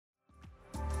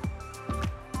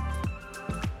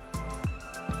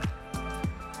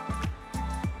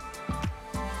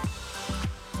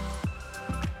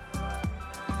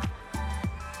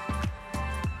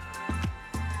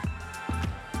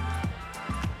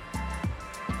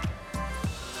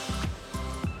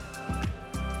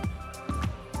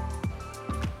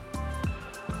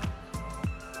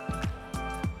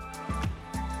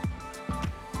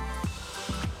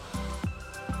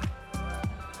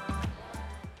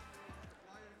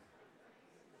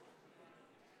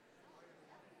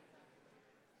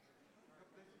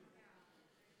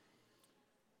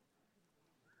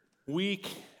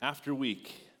Week after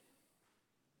week,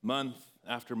 month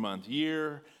after month,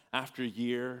 year after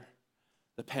year,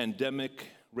 the pandemic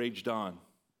raged on.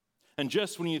 And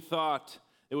just when you thought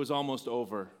it was almost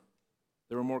over,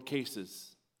 there were more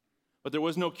cases. But there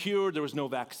was no cure, there was no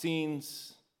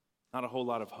vaccines, not a whole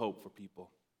lot of hope for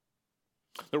people.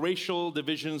 The racial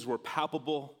divisions were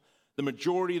palpable. The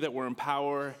majority that were in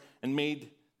power and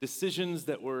made decisions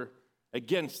that were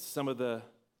against some of the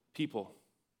people.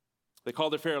 They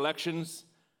called it fair elections,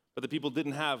 but the people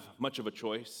didn't have much of a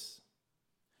choice.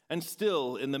 And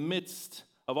still, in the midst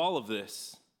of all of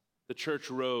this, the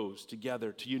church rose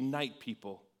together to unite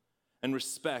people and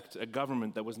respect a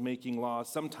government that was making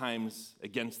laws sometimes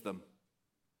against them.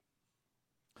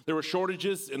 There were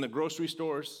shortages in the grocery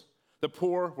stores. The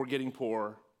poor were getting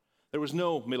poorer. There was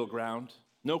no middle ground,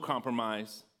 no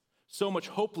compromise, so much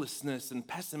hopelessness and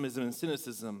pessimism and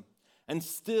cynicism. And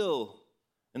still,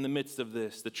 in the midst of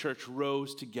this, the church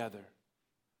rose together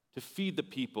to feed the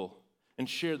people and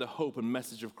share the hope and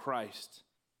message of Christ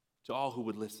to all who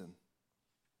would listen.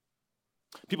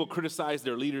 People criticized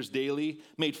their leaders daily,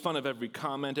 made fun of every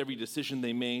comment, every decision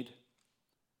they made.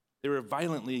 They were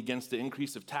violently against the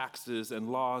increase of taxes and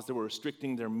laws that were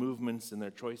restricting their movements and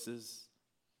their choices.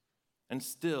 And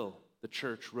still, the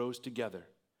church rose together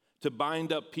to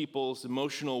bind up people's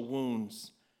emotional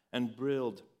wounds and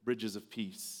build bridges of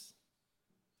peace.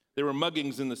 There were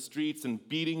muggings in the streets and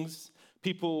beatings.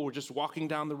 People were just walking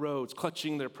down the roads,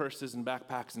 clutching their purses and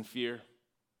backpacks in fear.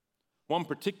 One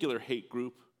particular hate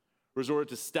group resorted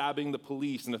to stabbing the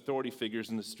police and authority figures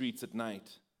in the streets at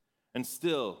night. And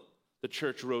still, the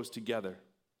church rose together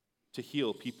to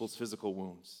heal people's physical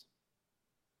wounds.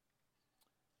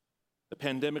 The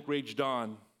pandemic raged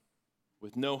on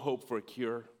with no hope for a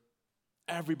cure.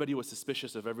 Everybody was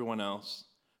suspicious of everyone else.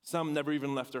 Some never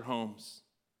even left their homes.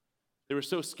 They were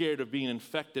so scared of being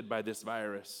infected by this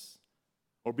virus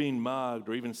or being mugged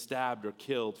or even stabbed or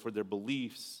killed for their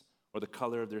beliefs or the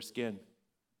color of their skin.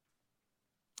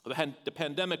 The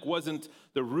pandemic wasn't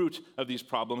the root of these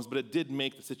problems, but it did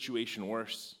make the situation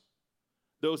worse.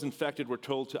 Those infected were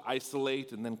told to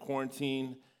isolate and then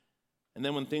quarantine. And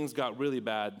then when things got really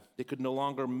bad, they could no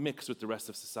longer mix with the rest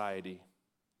of society.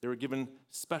 They were given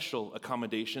special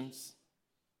accommodations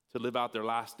to live out their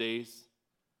last days.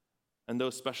 And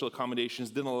those special accommodations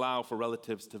didn't allow for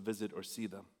relatives to visit or see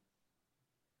them.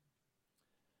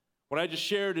 What I just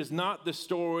shared is not the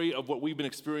story of what we've been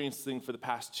experiencing for the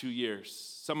past 2 years.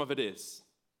 Some of it is.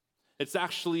 It's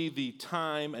actually the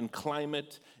time and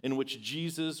climate in which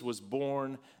Jesus was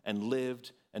born and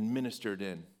lived and ministered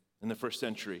in the first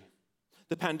century.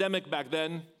 The pandemic back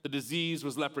then, the disease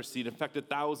was leprosy. It infected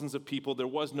thousands of people. There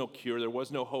was no cure. There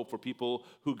was no hope for people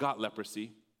who got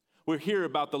leprosy. We hear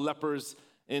about the lepers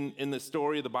in the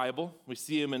story of the Bible. We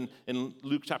see him in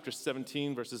Luke chapter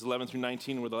 17, verses 11 through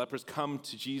 19, where the lepers come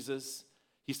to Jesus.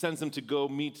 He sends them to go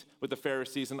meet with the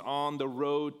Pharisees, and on the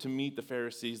road to meet the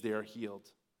Pharisees, they are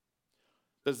healed.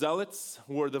 The Zealots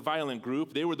were the violent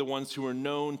group. They were the ones who were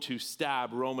known to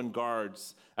stab Roman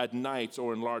guards at night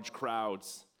or in large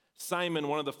crowds. Simon,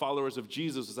 one of the followers of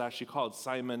Jesus, was actually called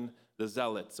Simon the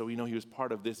Zealot. So we know he was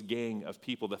part of this gang of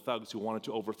people, the thugs who wanted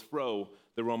to overthrow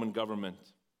the Roman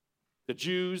government. The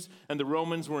Jews and the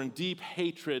Romans were in deep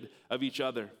hatred of each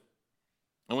other.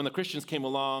 And when the Christians came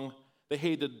along, they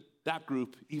hated that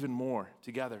group even more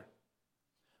together.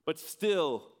 But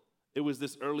still, it was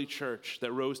this early church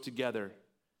that rose together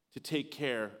to take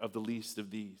care of the least of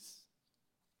these.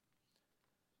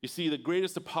 You see, the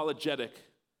greatest apologetic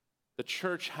the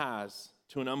church has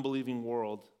to an unbelieving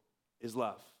world is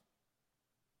love.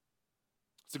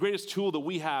 It's the greatest tool that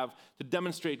we have to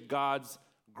demonstrate God's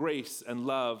grace and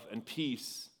love and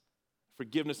peace,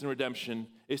 forgiveness and redemption,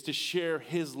 is to share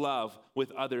his love with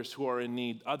others who are in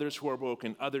need, others who are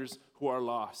broken, others who are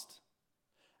lost.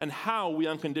 And how we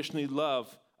unconditionally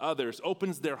love others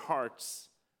opens their hearts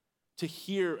to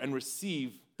hear and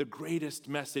receive the greatest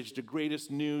message, the greatest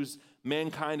news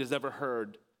mankind has ever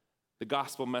heard, the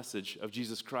gospel message of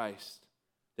Jesus Christ,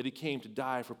 that he came to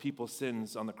die for people's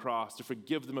sins on the cross, to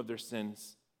forgive them of their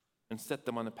sins and set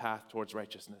them on the path towards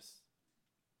righteousness.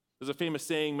 There's a famous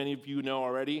saying many of you know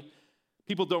already: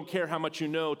 people don't care how much you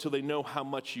know till they know how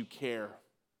much you care.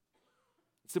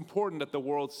 It's important that the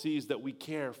world sees that we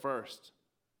care first.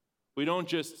 We don't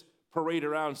just parade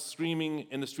around screaming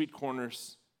in the street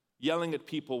corners, yelling at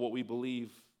people what we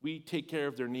believe. We take care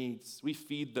of their needs. We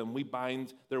feed them. We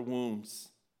bind their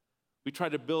wounds. We try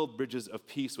to build bridges of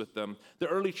peace with them. The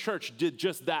early church did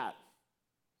just that.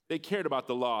 They cared about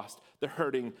the lost, the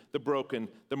hurting, the broken,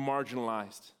 the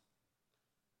marginalized.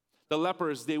 The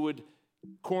lepers, they would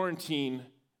quarantine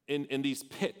in these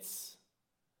pits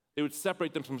They would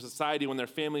separate them from society when their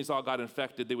families all got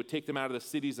infected. They would take them out of the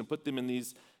cities and put them in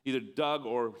these either dug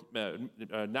or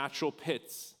natural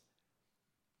pits.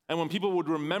 And when people would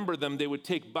remember them, they would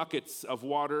take buckets of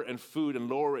water and food and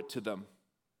lower it to them.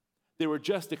 They were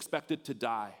just expected to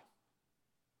die.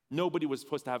 Nobody was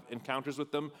supposed to have encounters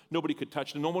with them. Nobody could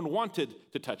touch them. No one wanted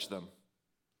to touch them,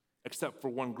 except for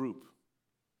one group.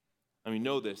 And we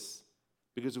know this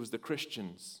because it was the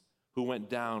Christians who went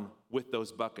down with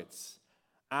those buckets,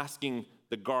 asking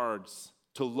the guards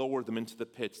to lower them into the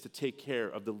pits, to take care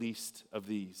of the least of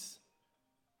these.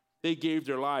 They gave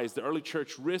their lives. The early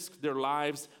church risked their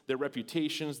lives, their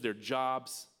reputations, their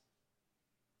jobs.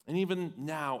 And even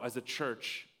now, as a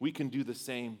church, we can do the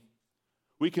same.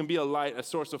 We can be a light, a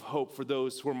source of hope for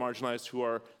those who are marginalized, who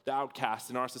are the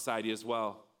outcasts in our society as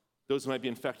well, those who might be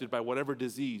infected by whatever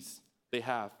disease they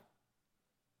have.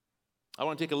 I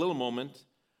want to take a little moment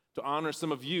to honor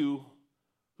some of you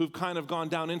who've kind of gone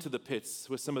down into the pits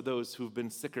with some of those who've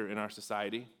been sicker in our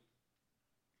society.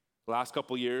 The last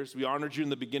couple years, we honored you in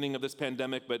the beginning of this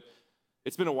pandemic, but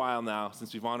it's been a while now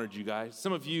since we've honored you guys.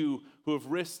 Some of you who have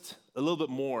risked a little bit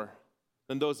more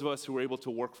than those of us who were able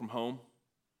to work from home.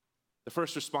 The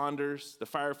first responders, the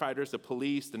firefighters, the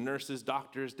police, the nurses,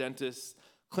 doctors, dentists,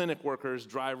 clinic workers,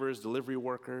 drivers, delivery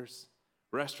workers,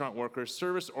 restaurant workers,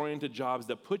 service-oriented jobs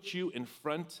that put you in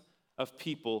front of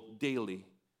people daily.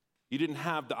 You didn't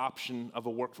have the option of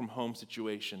a work-from-home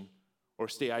situation or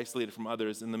stay isolated from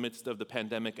others in the midst of the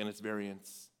pandemic and its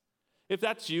variants. If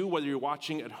that's you, whether you're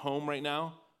watching at home right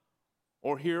now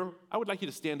or here, I would like you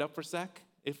to stand up for a sec.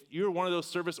 If you're one of those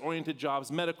service-oriented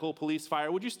jobs, medical, police,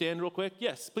 fire, would you stand real quick?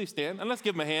 Yes, please stand, and let's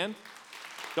give them a hand.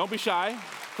 Don't be shy.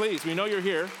 Please, we know you're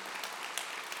here.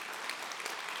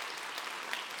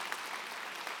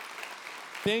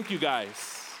 Thank you,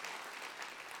 guys.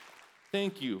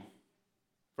 Thank you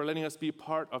for letting us be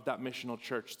part of that missional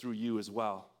church through you as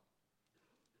well.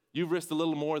 You've risked a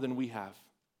little more than we have,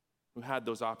 who had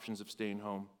those options of staying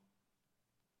home.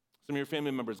 Some of your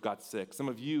family members got sick. Some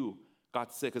of you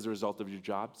got sick as a result of your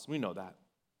jobs. We know that.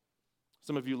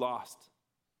 Some of you lost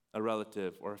a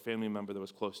relative or a family member that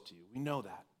was close to you. We know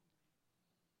that.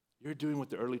 You're doing what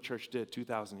the early church did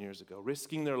 2,000 years ago,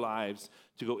 risking their lives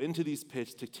to go into these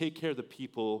pits to take care of the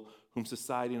people whom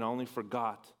society not only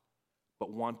forgot,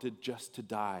 but wanted just to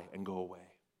die and go away.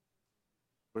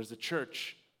 Whereas the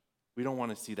church, we don't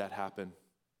want to see that happen.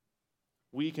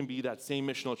 We can be that same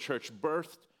missional church,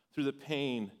 birthed through the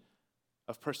pain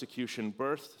of persecution,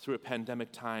 birthed through a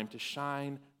pandemic time to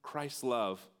shine Christ's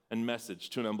love and message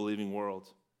to an unbelieving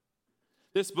world.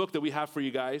 This book that we have for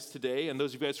you guys today, and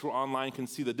those of you guys who are online can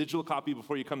see the digital copy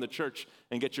before you come to church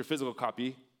and get your physical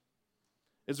copy,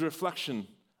 is a reflection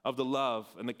of the love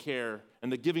and the care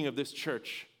and the giving of this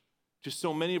church to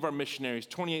so many of our missionaries,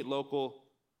 28 local,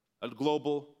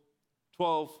 global,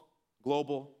 12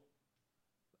 global,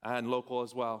 and local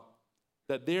as well,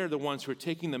 that they're the ones who are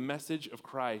taking the message of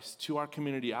Christ to our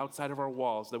community outside of our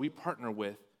walls that we partner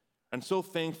with, and so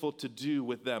thankful to do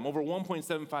with them. Over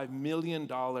 $1.75 million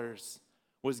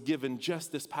was given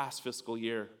just this past fiscal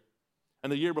year.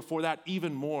 And the year before that,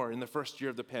 even more in the first year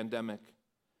of the pandemic,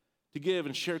 to give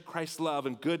and share Christ's love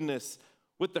and goodness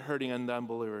with the hurting and the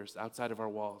unbelievers outside of our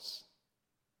walls.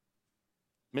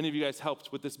 Many of you guys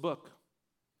helped with this book.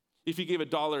 If you gave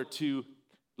 $1 to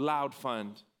Loud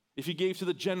Fund, if you gave to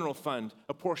the General Fund,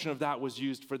 a portion of that was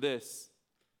used for this.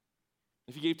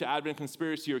 If you gave to Advent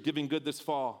Conspiracy or Giving Good this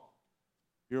fall,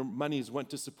 your monies went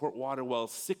to support water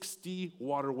wells, 60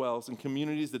 water wells in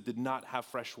communities that did not have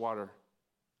fresh water.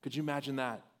 Could you imagine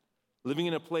that? Living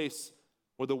in a place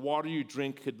where the water you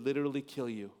drink could literally kill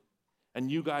you. And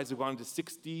you guys have gone to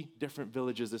 60 different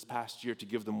villages this past year to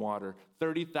give them water.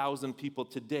 30,000 people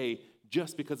today,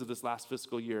 just because of this last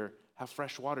fiscal year, have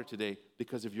fresh water today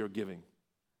because of your giving.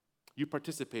 You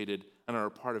participated and are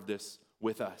a part of this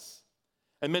with us.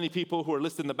 And many people who are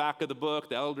listed in the back of the book,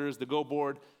 the elders, the Go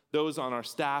Board, those on our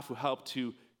staff who helped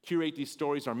to curate these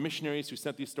stories, our missionaries who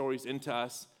sent these stories into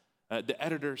us, the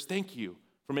editors, thank you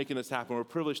for making this happen. We're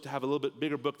privileged to have a little bit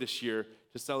bigger book this year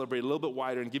to celebrate a little bit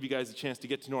wider and give you guys a chance to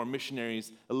get to know our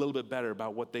missionaries a little bit better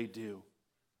about what they do.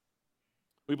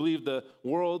 We believe the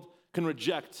world can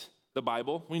reject the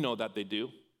Bible. We know that they do.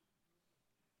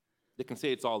 They can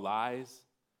say it's all lies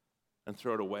and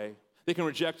throw it away. They can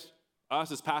reject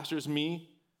us as pastors, me,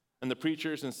 and the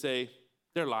preachers and say,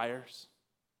 they're liars.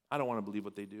 I don't want to believe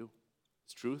what they do.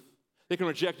 It's truth. They can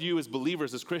reject you as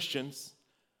believers, as Christians.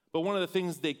 But one of the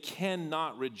things they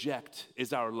cannot reject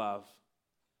is our love.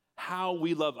 How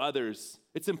we love others,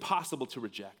 it's impossible to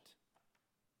reject.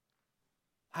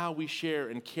 How we share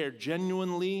and care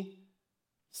genuinely,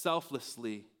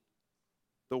 selflessly,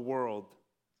 the world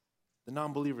the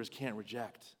non-believers can't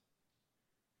reject.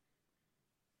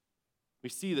 We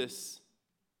see this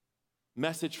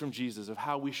message from Jesus of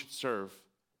how we should serve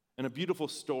in a beautiful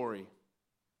story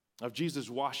of Jesus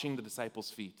washing the disciples'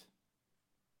 feet.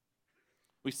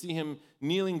 We see him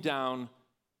kneeling down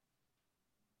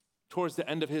towards the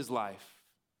end of his life,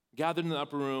 gathered in the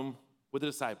upper room with the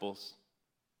disciples.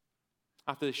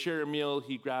 After they share a meal,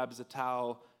 he grabs a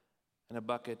towel and a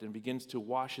bucket and begins to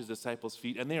wash his disciples'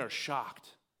 feet, and they are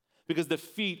shocked because the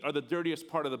feet are the dirtiest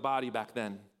part of the body back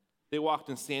then. They walked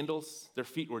in sandals. Their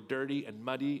feet were dirty and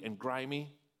muddy and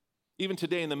grimy. Even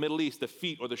today in the Middle East, the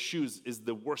feet or the shoes is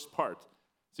the worst part.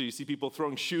 So you see people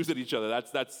throwing shoes at each other.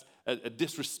 That's a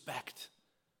disrespect.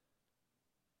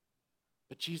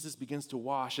 But Jesus begins to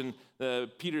wash, and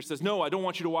Peter says, "No, I don't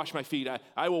want you to wash my feet.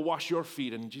 I will wash your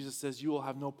feet." And Jesus says, "You will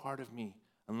have no part of me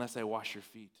unless I wash your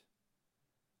feet."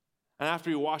 And after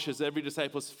he washes every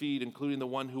disciple's feet, including the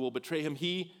one who will betray him,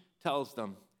 he tells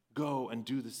them, "Go and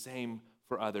do the same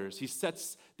for others." He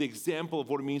sets the example of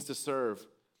what it means to serve.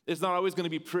 It's not always going to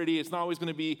be pretty. It's not always going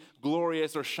to be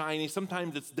glorious or shiny.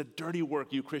 Sometimes it's the dirty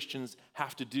work you Christians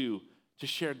have to do to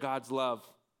share God's love,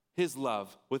 his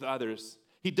love, with others.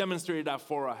 He demonstrated that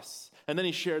for us. And then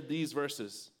he shared these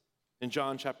verses in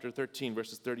John chapter 13,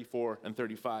 verses 34 and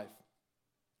 35,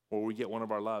 where we get one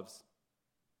of our loves.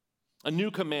 "A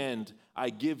new command I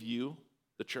give you,"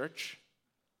 the church,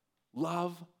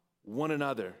 "love one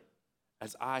another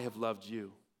as I have loved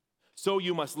you. So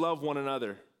you must love one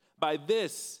another. By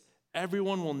this,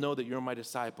 everyone will know that you're my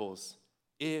disciples,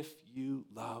 if you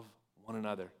love one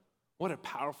another." What a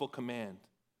powerful command.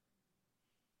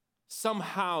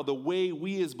 Somehow, the way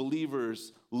we as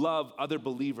believers love other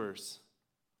believers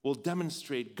will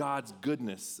demonstrate God's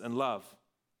goodness and love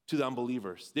to the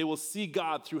unbelievers. They will see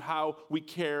God through how we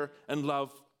care and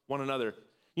love one another.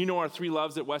 You know our 3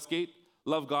 loves at Westgate?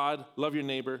 Love God, love your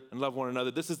neighbor, and love one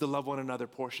another. This is the love one another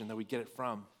portion that we get it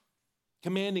from,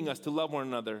 commanding us to love one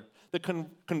another.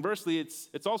 Conversely,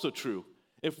 it's also true.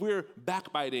 If we're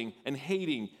backbiting and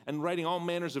hating and writing all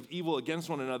manners of evil against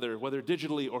one another, whether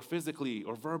digitally or physically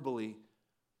or verbally,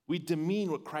 we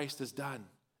demean what Christ has done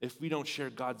if we don't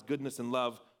share God's goodness and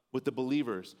love with the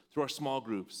believers through our small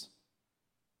groups,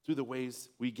 through the ways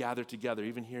we gather together,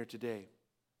 even here today.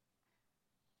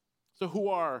 So who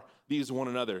are these one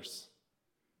another's?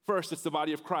 First, it's the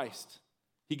body of Christ.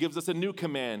 He gives us a new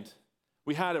command.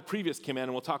 We had a previous command,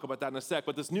 and we'll talk about that in a sec,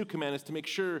 but this new command is to make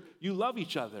sure you love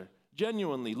each other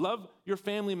genuinely. Love your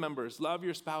family members, love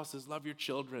your spouses, love your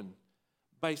children.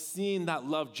 By seeing that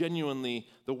love genuinely,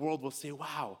 the world will say,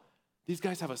 "Wow, these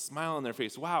guys have a smile on their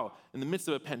face. Wow, in the midst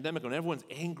of a pandemic, when everyone's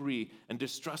angry and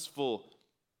distrustful,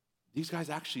 these guys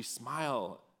actually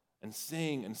smile and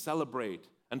sing and celebrate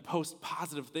and post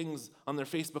positive things on their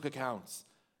Facebook accounts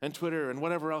and Twitter and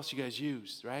whatever else you guys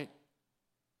use," right?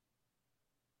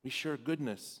 We share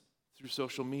goodness through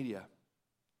social media.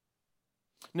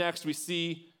 Next, we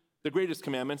see the greatest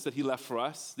commandments that he left for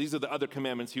us. These are the other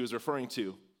commandments he was referring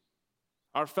to.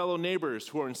 Our fellow neighbors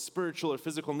who are in spiritual or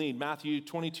physical need. Matthew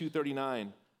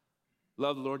 22:39.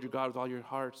 Love the Lord your God with all your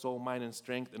heart, soul, mind, and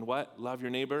strength. And what? Love your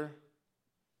neighbor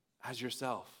as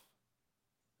yourself.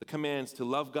 The commands to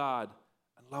love God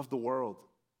and love the world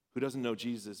who doesn't know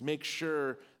Jesus. Make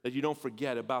sure that you don't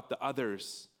forget about the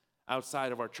others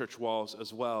outside of our church walls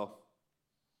as well.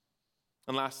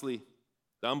 And lastly,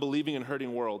 the unbelieving and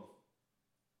hurting world.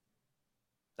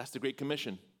 That's the Great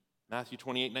Commission, Matthew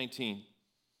 28:19.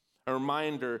 A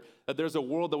reminder that there's a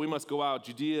world that we must go out.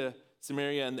 Judea,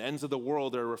 Samaria, and the ends of the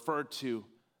world are referred to.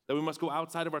 That we must go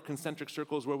outside of our concentric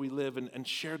circles where we live and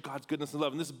share God's goodness and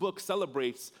love. And this book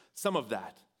celebrates some of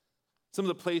that. Some of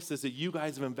the places that you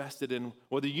guys have invested in,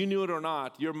 whether you knew it or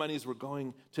not, your monies were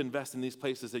going to invest in these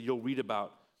places that you'll read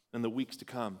about in the weeks to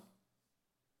come.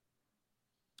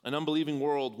 An unbelieving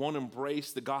world won't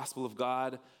embrace the gospel of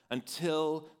God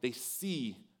until they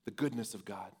see the goodness of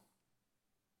God.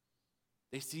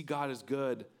 They see God as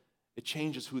good. It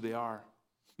changes who they are.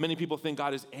 Many people think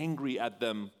God is angry at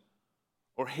them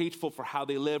or hateful for how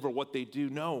they live or what they do.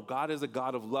 No, God is a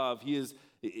God of love.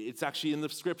 It's actually in the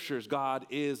scriptures. God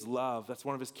is love. That's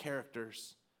one of his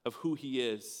characters of who he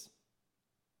is.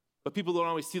 But people don't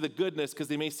always see the goodness because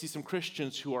they may see some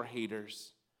Christians who are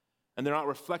haters. And they're not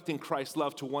reflecting Christ's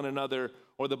love to one another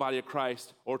or the body of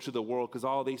Christ or to the world because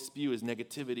all they spew is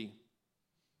negativity.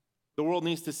 The world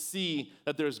needs to see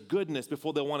that there's goodness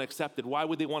before they want to accept it. Why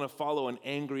would they want to follow an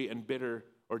angry and bitter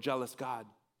or jealous God?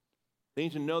 They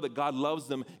need to know that God loves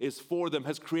them, is for them,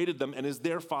 has created them, and is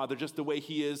their father just the way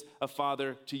he is a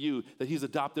father to you, that he's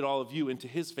adopted all of you into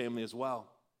his family as well.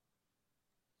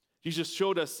 Jesus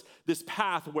showed us this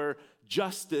path where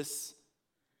justice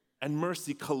and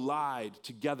mercy collide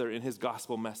together in his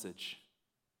gospel message.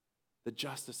 The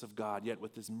justice of God, yet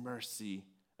with his mercy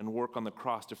and work on the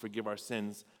cross to forgive our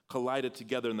sins, collided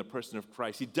together in the person of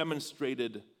Christ. He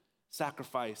demonstrated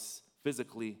sacrifice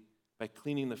physically by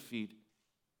cleaning the feet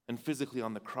and physically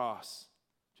on the cross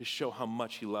to show how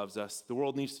much he loves us. The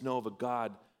world needs to know of a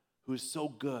God who is so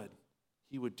good,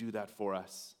 he would do that for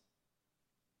us.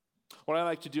 What I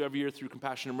like to do every year through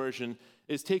Compassion Immersion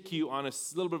is take you on a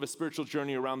little bit of a spiritual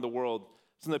journey around the world.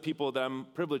 Some of the people that I'm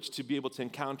privileged to be able to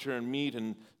encounter and meet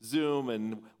and Zoom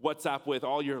and WhatsApp with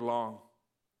all year long.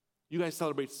 You guys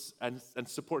celebrate and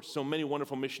support so many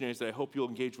wonderful missionaries that I hope you'll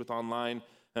engage with online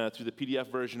through the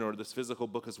PDF version or this physical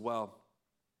book as well.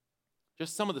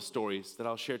 Just some of the stories that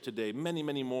I'll share today, many,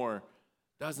 many more,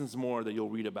 dozens more that you'll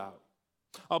read about.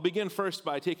 I'll begin first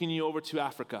by taking you over to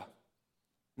Africa,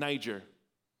 Niger,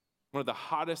 one of the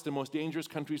hottest and most dangerous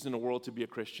countries in the world to be a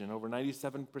Christian, over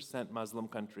 97% Muslim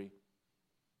country,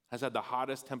 has had the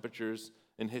hottest temperatures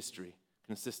in history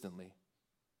consistently.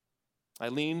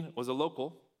 Eileen was a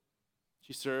local.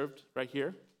 She served right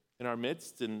here in our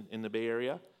midst in the Bay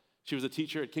Area. She was a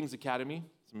teacher at King's Academy.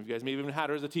 Some of you guys may have even had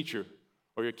her as a teacher,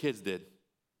 or your kids did.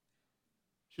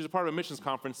 She was a part of a missions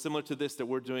conference similar to this that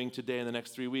we're doing today in the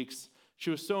next 3 weeks. She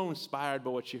was so inspired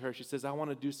by what she heard. She says, I want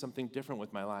to do something different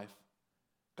with my life.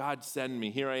 God, send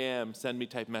me. Here I am. Send me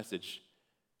type message.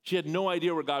 She had no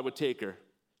idea where God would take her.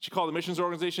 She called the missions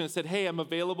organization and said, hey, I'm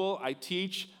available. I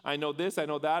teach. I know this. I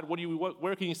know that.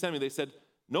 Where can you send me? They said,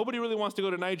 nobody really wants to go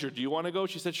to Niger. Do you want to go?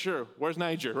 She said, sure. Where's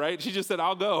Niger, right? She just said,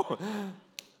 I'll go.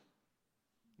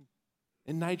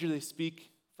 In Niger, they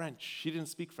speak French. She didn't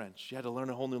speak French. She had to learn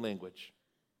a whole new language.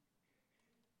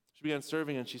 She began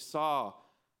serving, and she saw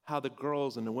how the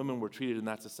girls and the women were treated in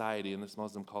that society, in this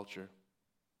Muslim culture.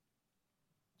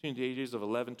 Between the ages of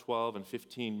 11, 12, and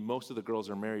 15, most of the girls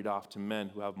are married off to men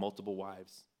who have multiple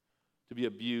wives, to be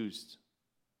abused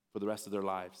for the rest of their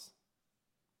lives.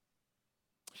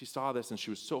 She saw this, and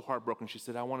she was so heartbroken. She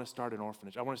said, I want to start an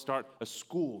orphanage. I want to start a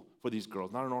school for these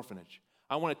girls, not an orphanage.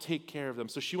 I want to take care of them.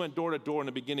 So she went door to door in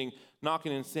the beginning,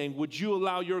 knocking and saying, would you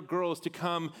allow your girls to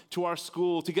come to our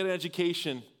school to get an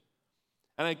education?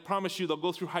 And I promise you, they'll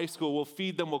go through high school. We'll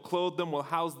feed them, we'll clothe them, we'll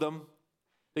house them.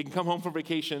 They can come home for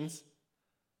vacations.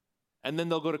 And then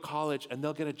they'll go to college, and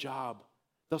they'll get a job.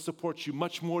 They'll support you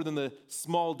much more than the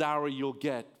small dowry you'll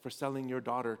get for selling your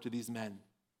daughter to these men.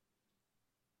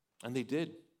 And they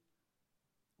did,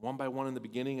 one by one in the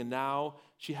beginning. And now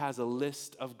she has a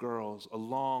list of girls, a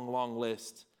long, long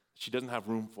list she doesn't have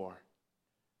room for.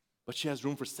 But she has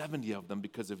room for 70 of them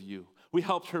because of you. We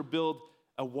helped her build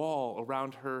a wall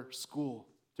around her school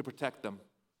to protect them.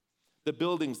 The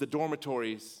buildings, the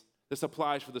dormitories, the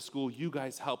supplies for the school, you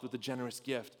guys helped with a generous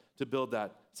gift to build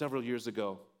that several years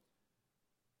ago.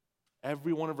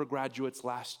 Every one of her graduates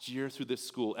last year through this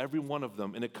school, every one of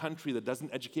them in a country that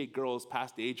doesn't educate girls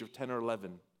past the age of 10 or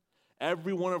 11,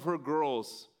 every one of her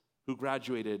girls who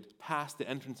graduated passed the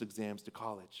entrance exams to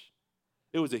college.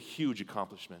 It was a huge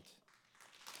accomplishment.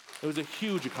 It was a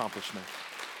huge accomplishment.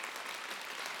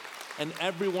 And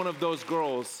every one of those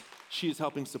girls, she is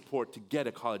helping support to get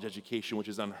a college education, which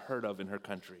is unheard of in her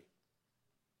country.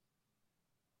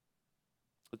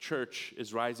 The church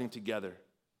is rising together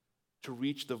to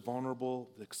reach the vulnerable,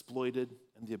 the exploited,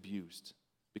 and the abused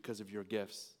because of your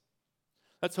gifts.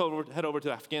 Let's head over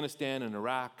to Afghanistan and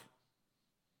Iraq,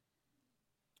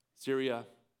 Syria,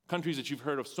 countries that you've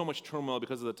heard of so much turmoil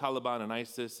because of the Taliban and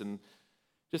ISIS and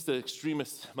just the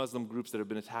extremist Muslim groups that have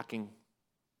been attacking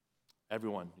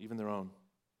everyone, even their own.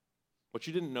 What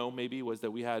you didn't know maybe was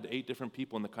that we had 8 different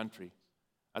people in the country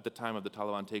at the time of the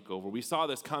Taliban takeover. We saw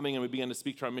this coming, and we began to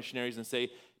speak to our missionaries and say,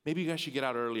 maybe you guys should get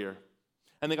out earlier.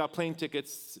 And they got plane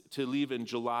tickets to leave in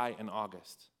July and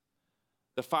August.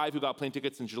 The 5 who got plane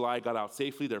tickets in July got out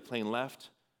safely. Their plane left.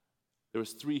 There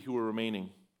was 3 who were remaining.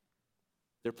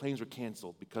 Their planes were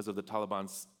canceled because of the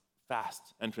Taliban's fast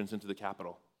entrance into the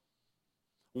capital.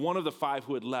 One of the 5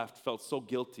 who had left felt so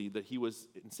guilty that he was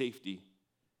in safety.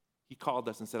 He called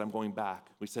us and said, I'm going back.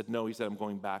 We said, no. He said, I'm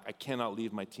going back. I cannot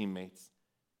leave my teammates.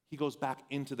 He goes back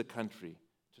into the country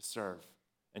to serve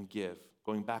and give,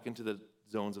 going back into the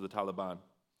zones of the Taliban.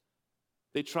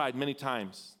 They tried many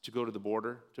times to go to the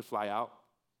border, to fly out.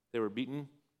 They were beaten,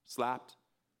 slapped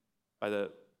by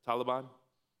the Taliban.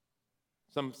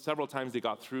 Several times they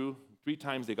got through. 3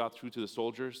 times they got through to the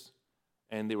soldiers,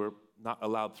 and they were not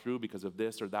allowed through because of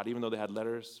this or that, even though they had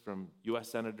letters from U.S.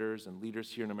 senators and leaders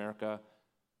here in America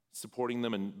supporting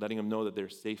them and letting them know that they're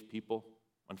safe people.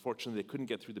 Unfortunately, they couldn't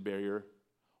get through the barrier.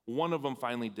 One of them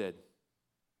finally did.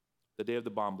 The day of the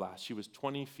bomb blast, she was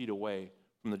 20 feet away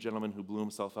from the gentleman who blew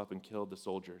himself up and killed the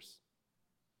soldiers.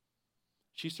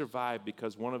 She survived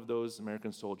because one of those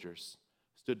American soldiers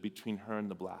stood between her and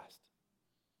the blast.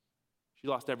 She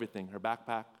lost everything, her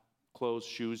backpack, clothes,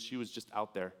 shoes. She was just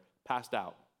out there, passed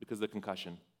out because of the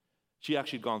concussion. She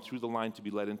actually had gone through the line to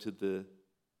be led into the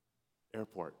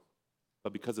airport,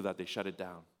 but because of that, they shut it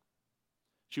down.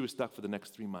 She was stuck for the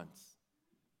next 3 months.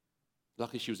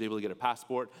 Luckily, she was able to get a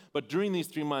passport. But during these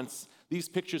 3 months, these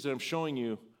pictures that I'm showing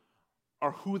you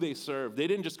are who they served. They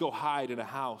didn't just go hide in a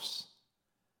house.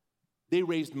 They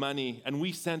raised money, and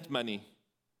we sent money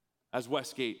as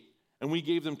Westgate. And we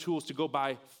gave them tools to go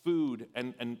buy food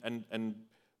and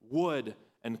wood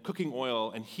and cooking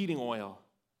oil and heating oil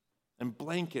and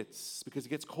blankets because it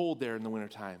gets cold there in the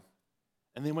wintertime.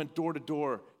 And they went door to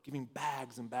door giving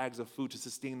bags and bags of food to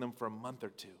sustain them for a month or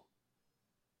two.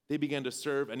 They began to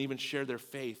serve and even share their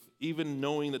faith, even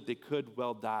knowing that they could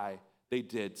well die. They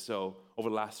did so over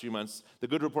the last 3 months. The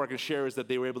good report I can share is that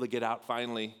they were able to get out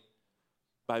finally.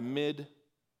 By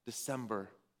mid-December,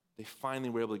 they finally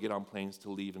were able to get on planes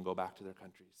to leave and go back to their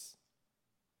countries.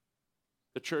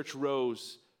 The church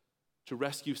rose to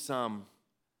rescue some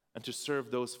and to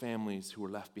serve those families who were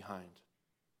left behind.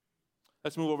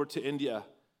 Let's move over to India, a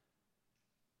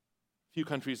few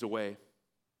countries away.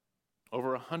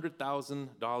 Over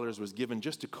 $100,000 was given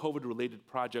just to COVID-related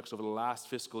projects over the last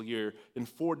fiscal year in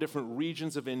 4 different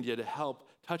regions of India to help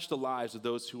touch the lives of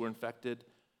those who were infected,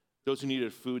 those who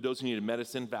needed food, those who needed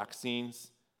medicine,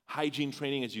 vaccines, hygiene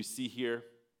training, as you see here,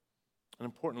 and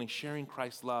importantly, sharing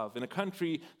Christ's love. In a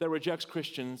country that rejects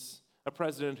Christians, a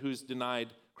president who's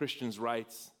denied Christians'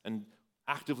 rights and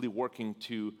actively working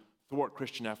to thwart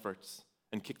Christian efforts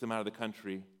and kick them out of the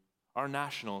country, our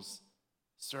nationals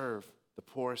serve the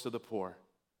poorest of the poor.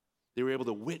 They were able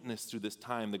to witness through this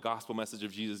time the gospel message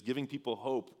of Jesus, giving people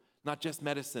hope, not just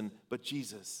medicine, but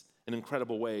Jesus in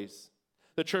incredible ways.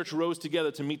 The church rose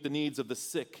together to meet the needs of the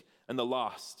sick and the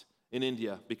lost in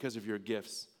India because of your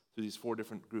gifts through these 4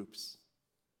 different groups.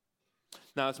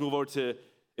 Now let's move over to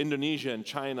Indonesia and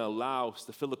China, Laos,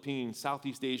 the Philippines,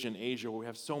 Southeast Asia, and Asia, where we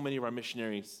have so many of our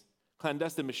missionaries,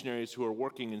 clandestine missionaries who are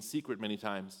working in secret many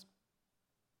times.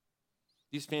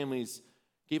 These families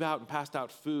gave out and passed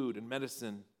out food and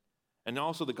medicine, and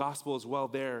also the gospel as well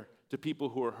there to people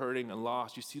who are hurting and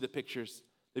lost. You see the pictures,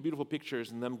 the beautiful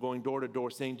pictures, and them going door to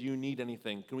door saying, do you need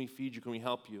anything? Can we feed you? Can we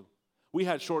help you? We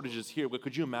had shortages here, but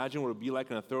could you imagine what it would be like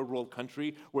in a third world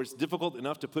country where it's difficult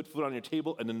enough to put food on your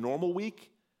table in a normal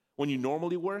week when you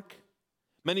normally work?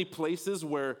 Many places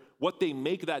where what they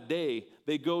make that day,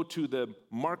 they go to the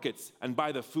markets and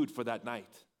buy the food for that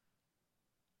night.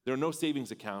 There are no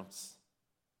savings accounts.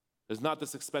 There's not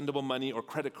this expendable money or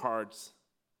credit cards.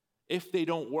 If they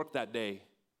don't work that day,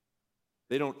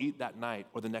 they don't eat that night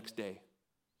or the next day.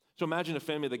 So imagine a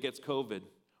family that gets COVID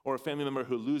or a family member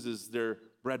who loses their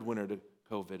breadwinner to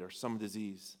COVID or some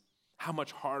disease. How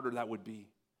much harder that would be.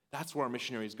 That's where our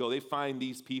missionaries go. They find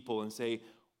these people and say,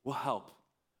 we'll help.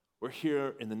 We're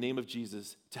here in the name of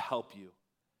Jesus to help you.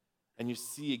 And you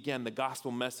see again the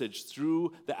gospel message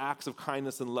through the acts of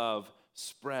kindness and love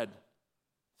spread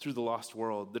through the lost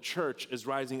world. The church is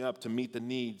rising up to meet the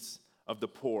needs of the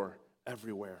poor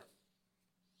everywhere.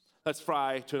 Let's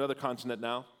fly to another continent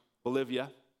now,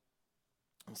 Bolivia,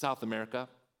 in South America.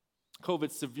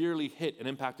 COVID severely hit and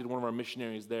impacted one of our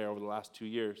missionaries there over the last 2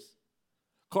 years.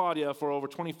 Claudia, for over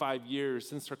 25 years,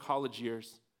 since her college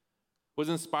years, was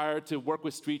inspired to work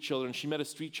with street children. She met a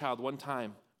street child one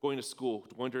time going to school,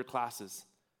 going to her classes.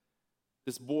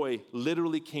 This boy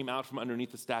literally came out from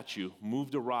underneath a statue,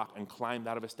 moved a rock, and climbed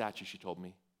out of a statue, she told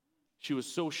me. She was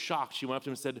so shocked, she went up to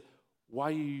him and said, why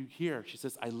are you here? She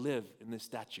says, I live in this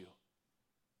statue.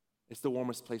 It's the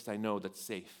warmest place I know that's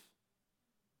safe.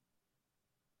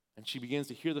 And she begins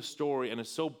to hear the story and is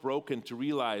so broken to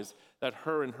realize that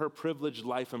in her privileged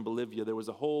life in Bolivia, there was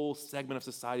a whole segment of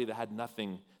society that had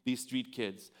nothing, these street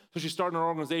kids. So she started an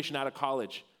organization out of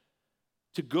college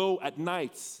to go at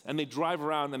nights, and they drive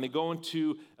around and they go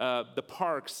into the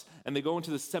parks and they go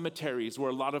into the cemeteries where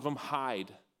a lot of them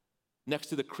hide next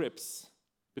to the crypts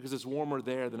because it's warmer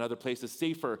there than other places,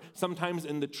 safer, sometimes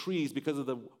in the trees because of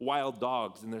the wild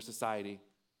dogs in their society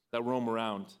that roam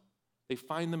around. They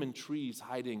find them in trees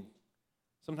hiding,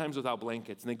 sometimes without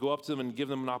blankets, and they go up to them and give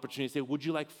them an opportunity to say, would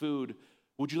you like food?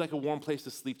 Would you like a warm place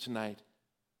to sleep tonight?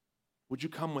 Would you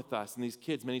come with us? And these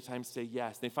kids many times say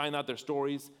yes. They find out their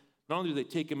stories. Not only do they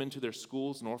take them into their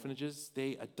schools and orphanages,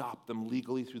 they adopt them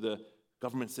legally through the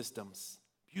government systems.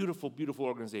 Beautiful, beautiful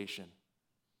organization.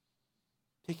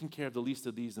 Taking care of the least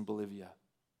of these in Bolivia.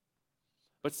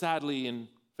 But sadly, in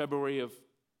February of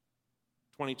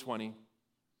 2020,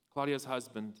 Claudia's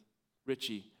husband,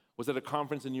 Richie, was at a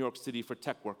conference in New York City for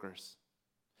tech workers.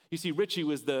 You see, Richie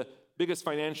was the biggest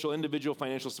individual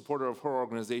financial supporter of her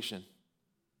organization.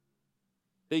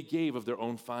 They gave of their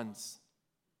own funds.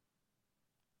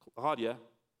 Claudia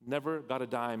never got a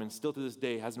dime and still to this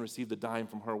day hasn't received a dime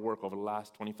from her work over the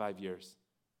last 25 years.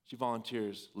 She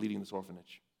volunteers leading this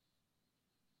orphanage.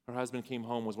 Her husband came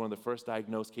home, was one of the first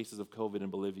diagnosed cases of COVID in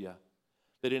Bolivia.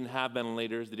 They didn't have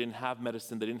ventilators, they didn't have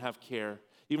medicine, they didn't have care.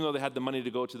 Even though they had the money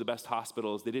to go to the best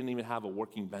hospitals, they didn't even have a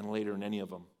working ventilator in any of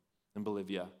them in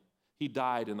Bolivia. He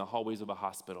died in the hallways of a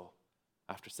hospital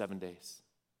after 7 days.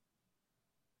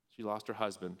 She lost her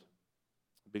husband,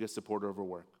 the biggest supporter of her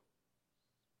work.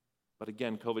 But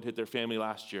again, COVID hit their family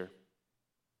last year,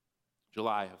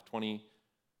 July of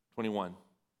 2021.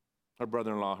 Her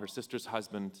brother-in-law, her sister's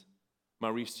husband,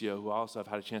 Mauricio, who also I've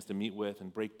had a chance to meet with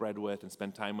and break bread with and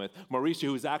spend time with. Mauricio,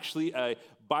 who is actually a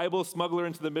Bible smuggler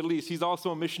into the Middle East. He's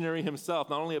also a missionary himself,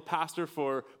 not only a pastor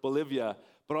for Bolivia,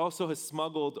 but also has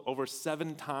smuggled over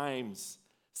 7 times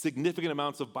significant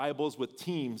amounts of Bibles with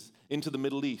teams into the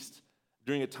Middle East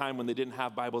during a time when they didn't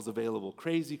have Bibles available.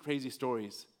 Crazy, crazy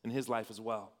stories in his life as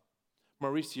well.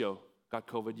 Mauricio got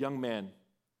COVID, young man,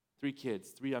 3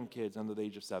 young kids under the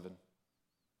age of 7.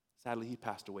 Sadly, he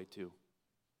passed away too.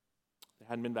 There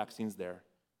hadn't been vaccines there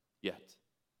yet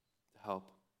to help.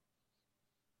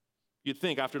 You'd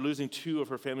think after losing 2 of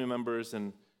her family members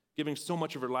and giving so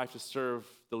much of her life to serve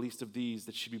the least of these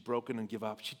that she'd be broken and give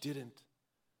up. She didn't.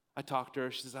 I talked to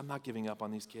her. She says, I'm not giving up on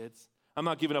these kids. I'm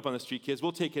not giving up on the street kids.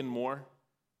 We'll take in more.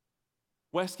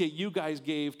 Westgate, you guys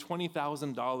gave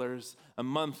 $20,000 a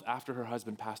month after her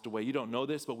husband passed away. You don't know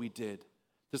this, but we did,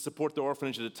 to support the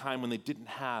orphanage at a time when they didn't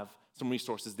have some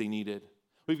resources they needed.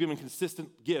 We've given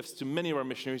consistent gifts to many of our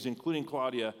missionaries, including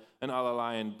Claudia and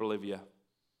Alalai in Bolivia.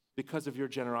 Because of your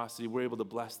generosity, we're able to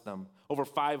bless them. Over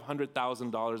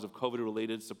 $500,000 of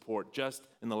COVID-related support just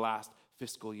in the last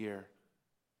fiscal year.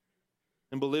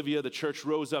 In Bolivia, the church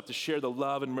rose up to share the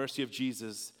love and mercy of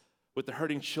Jesus with the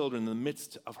hurting children in the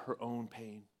midst of her own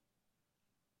pain.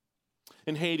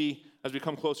 In Haiti, as we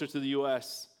come closer to the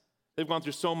U.S., they've gone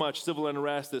through so much civil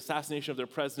unrest, the assassination of their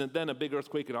president, then a big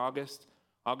earthquake in August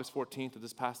 14th of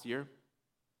this past year.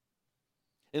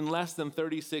 In less than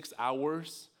 36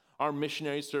 hours, our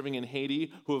missionaries serving in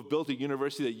Haiti who have built a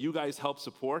university that you guys helped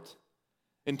support.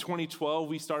 In 2012,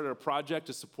 we started a project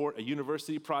to support a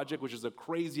university project, which is a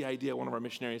crazy idea one of our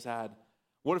missionaries had.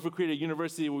 What if we created a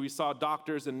university where we saw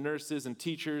doctors and nurses and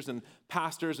teachers and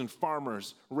pastors and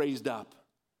farmers raised up?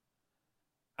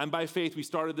 And by faith, we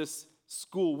started this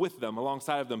school with them,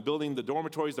 alongside of them, building the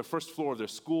dormitories, the first floor of their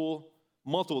school,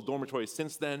 multiple dormitories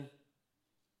since then.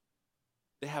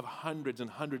 They have hundreds and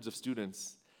hundreds of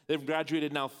students. They've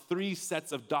graduated now 3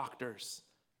 sets of doctors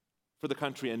for the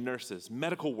country and nurses,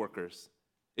 medical workers.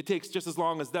 It takes just as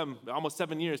long as them, almost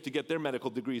 7 years, to get their medical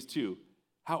degrees too.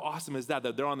 How awesome is that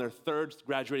they're on their 3rd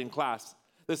graduating class?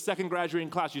 The 2nd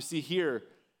graduating class you see here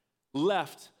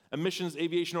left a missions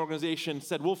aviation organization,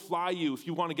 said, we'll fly you if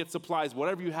you want to get supplies,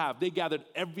 whatever you have. They gathered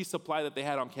every supply that they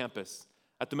had on campus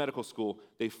at the medical school.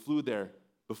 They flew there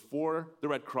before the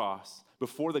Red Cross,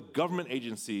 before the government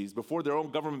agencies, before their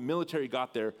own government military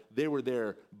got there. They were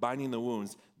there binding the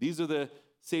wounds. These are the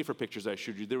safer pictures I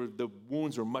showed you. The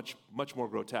wounds were much, much more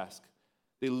grotesque.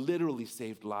 They literally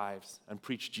saved lives and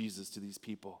preached Jesus to these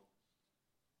people.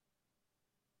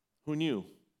 Who knew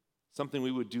something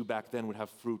we would do back then would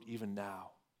have fruit even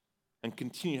now and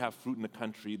continue to have fruit in a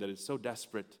country that is so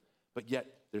desperate, but yet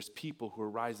there's people who are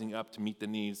rising up to meet the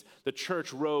needs. The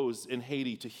church rose in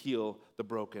Haiti to heal the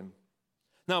broken.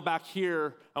 Now back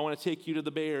here, I want to take you to the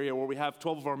Bay Area where we have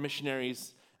 12 of our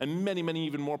missionaries and many, many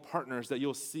even more partners that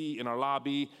you'll see in our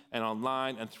lobby and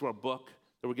online and through our book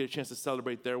that we'll get a chance to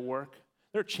celebrate their work.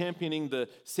 They're championing the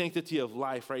sanctity of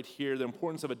life right here, the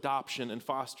importance of adoption and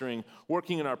fostering,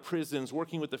 working in our prisons,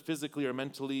 working with the physically or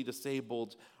mentally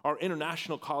disabled, our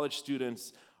international college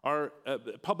students, our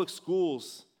public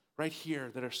schools right here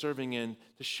that are serving in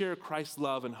to share Christ's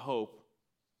love and hope,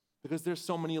 because there's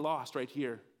so many lost right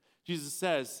here. Jesus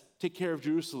says, take care of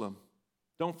Jerusalem.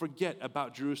 Don't forget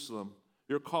about Jerusalem.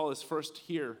 Your call is first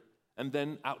here and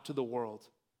then out to the world.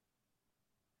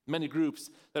 Many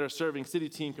groups that are serving, City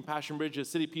Team, Compassion Bridges,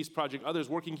 City Peace Project, others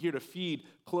working here to feed,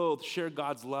 clothe, share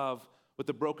God's love with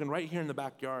the broken right here in the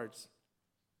backyards.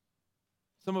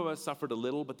 Some of us suffered a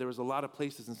little, but there was a lot of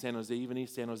places in San Jose, even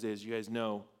East San Jose, as you guys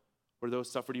know, where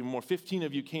those suffered even more. 15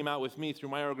 of you came out with me through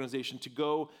my organization to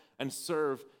go and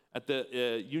serve at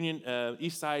the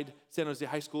East Side San Jose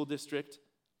High School District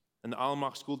and the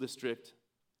Alamoc School District.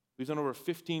 We've done over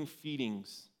 15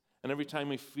 feedings, and every time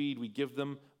we feed, we give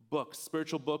them books,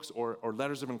 spiritual books or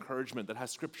letters of encouragement that has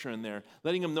scripture in there,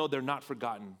 letting them know they're not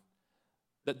forgotten,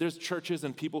 that there's churches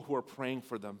and people who are praying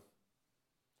for them.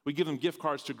 We give them gift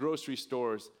cards to grocery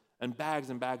stores and bags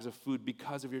of food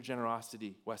because of your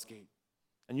generosity, Westgate.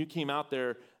 And you came out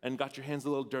there and got your hands a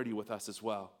little dirty with us as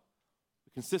well.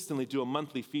 We consistently do a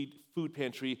monthly food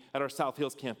pantry at our South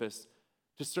Hills campus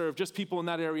to serve just people in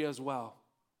that area as well.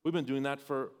 We've been doing that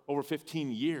for over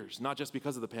 15 years, not just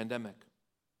because of the pandemic.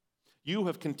 You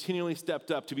have continually stepped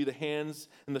up to be the hands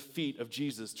and the feet of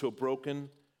Jesus to a broken,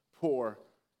 poor,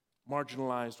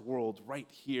 marginalized world right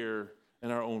here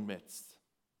in our own midst.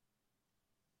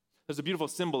 There's a beautiful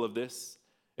symbol of this.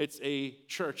 It's a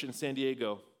church in San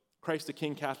Diego, Christ the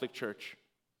King Catholic Church.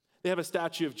 They have a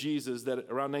statue of Jesus that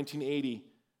around 1980,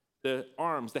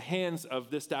 the hands of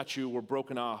this statue were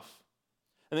broken off.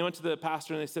 And they went to the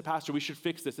pastor and they said, "Pastor, we should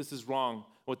fix this. This is wrong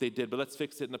what they did, but let's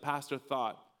fix it." And the pastor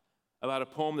thought about a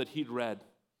poem that he'd read.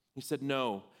 He said,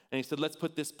 "No." And he said, "Let's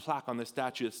put this plaque on this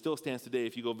statue that still stands today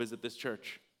if you go visit this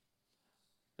church."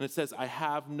 And it says, "I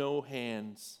have no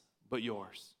hands but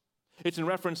yours." It's in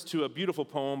reference to a beautiful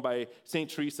poem by St.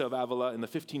 Teresa of Avila in the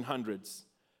 1500s,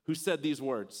 who said these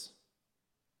words,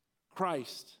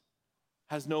 "Christ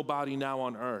has no body now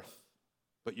on earth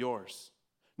but yours,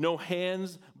 no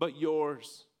hands but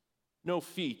yours, no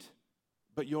feet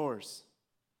but yours.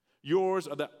 Yours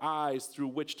are the eyes through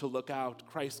which to look out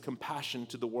Christ's compassion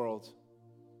to the world.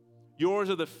 Yours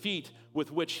are the feet with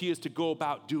which he is to go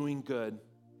about doing good.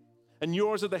 And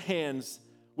yours are the hands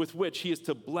with which he is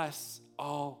to bless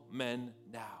all men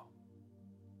now."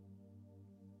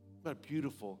 What a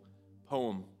beautiful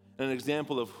poem and an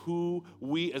example of who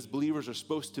we as believers are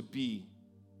supposed to be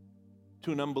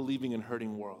to an unbelieving and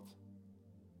hurting world.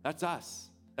 That's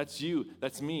us. That's you.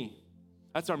 That's me.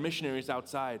 That's our missionaries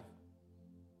outside.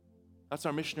 That's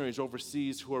our missionaries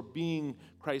overseas who are being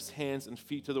Christ's hands and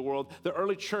feet to the world. The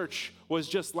early church was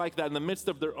just like that. In the midst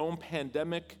of their own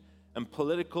pandemic and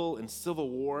political and civil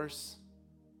wars,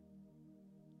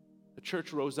 the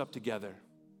church rose up together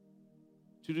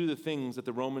to do the things that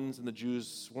the Romans and the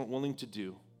Jews weren't willing to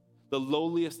do. The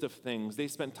lowliest of things. They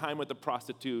spent time with the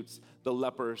prostitutes, the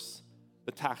lepers,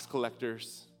 the tax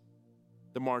collectors,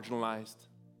 the marginalized,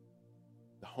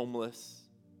 the homeless.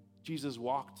 Jesus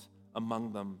walked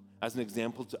among them as an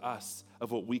example to us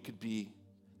of what we could be.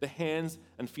 The hands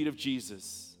and feet of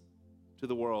Jesus to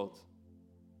the world.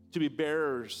 To be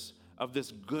bearers of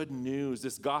this good news,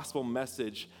 this gospel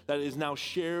message that is now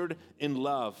shared in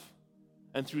love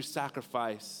and through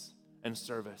sacrifice and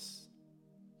service.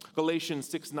 Galatians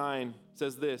 6:9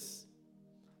 says this,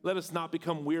 "Let us not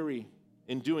become weary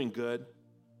in doing good,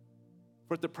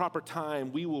 for at the proper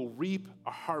time we will reap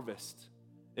a harvest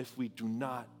if we do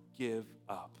not give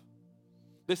up."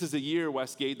 This is a year,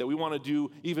 Westgate, that we want to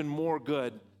do even more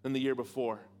good than the year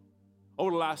before.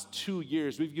 Over the last 2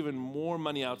 years, we've given more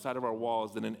money outside of our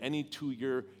walls than in any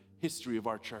 2-year history of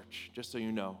our church, just so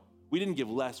you know. We didn't give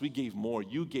less, we gave more.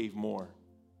 You gave more.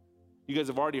 You guys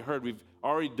have already heard, we've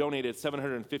already donated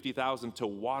 $750,000 to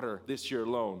water this year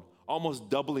alone, almost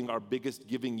doubling our biggest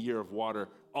giving year of water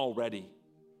already.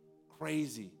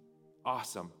 Crazy.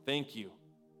 Awesome. Thank you.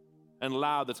 And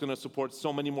Loud, that's going to support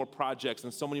so many more projects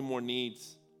and so many more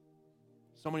needs,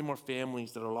 so many more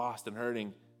families that are lost and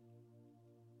hurting.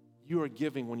 You are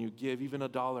giving when you give even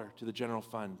 $1 to the general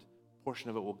fund. A portion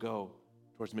of it will go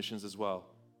towards missions as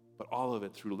well, but all of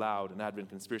it through Loud and Advent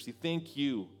Conspiracy. Thank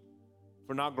you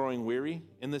for not growing weary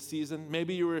in this season.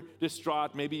 Maybe you were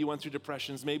distraught. Maybe you went through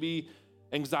depressions. Maybe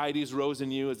anxieties rose in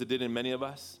you as it did in many of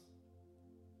us.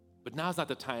 But now's not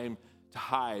the time to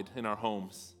hide in our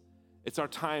homes. It's our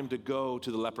time to go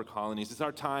to the leper colonies. It's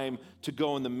our time to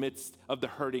go in the midst of the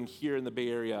hurting here in the Bay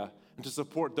Area and to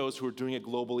support those who are doing it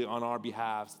globally on our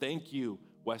behalf. Thank you,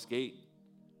 Westgate,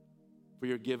 for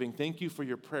your giving. Thank you for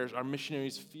your prayers. Our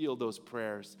missionaries feel those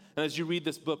prayers. And as you read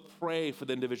this book, pray for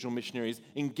the individual missionaries.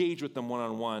 Engage with them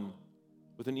one-on-one,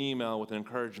 with an email, with an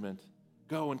encouragement.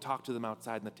 Go and talk to them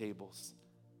outside in the tables.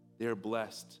 They are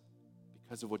blessed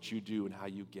because of what you do and how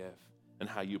you give and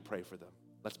how you pray for them.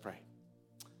 Let's pray.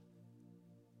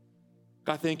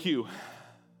 God, thank you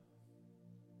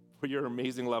for your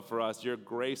amazing love for us, your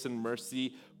grace and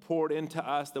mercy poured into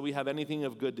us that we have anything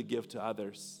of good to give to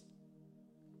others.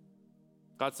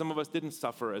 God, some of us didn't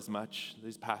suffer as much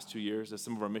these past 2 years as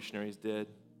some of our missionaries did.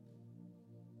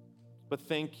 But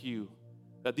thank you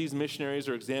that these missionaries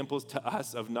are examples to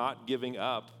us of not giving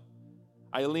up.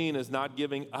 Eileen is not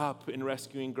giving up in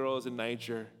rescuing girls in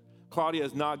Niger. Claudia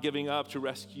is not giving up to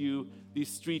rescue these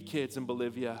street kids in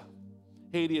Bolivia.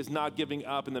 Haiti is not giving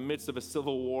up in the midst of a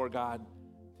civil war, God,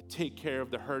 to take care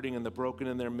of the hurting and the broken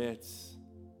in their midst.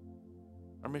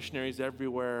 Our missionaries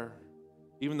everywhere,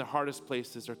 even the hardest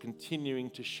places, are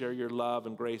continuing to share your love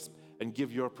and grace and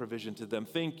give your provision to them.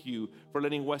 Thank you for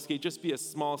letting Westgate just be a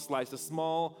small slice, a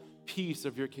small piece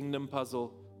of your kingdom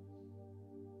puzzle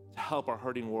to help our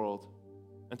hurting world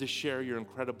and to share your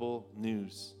incredible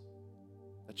news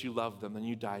that you love them and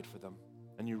you died for them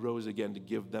and you rose again to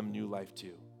give them new life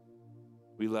too.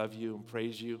 We love you and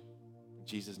praise you. In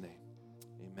Jesus' name,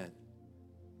 amen.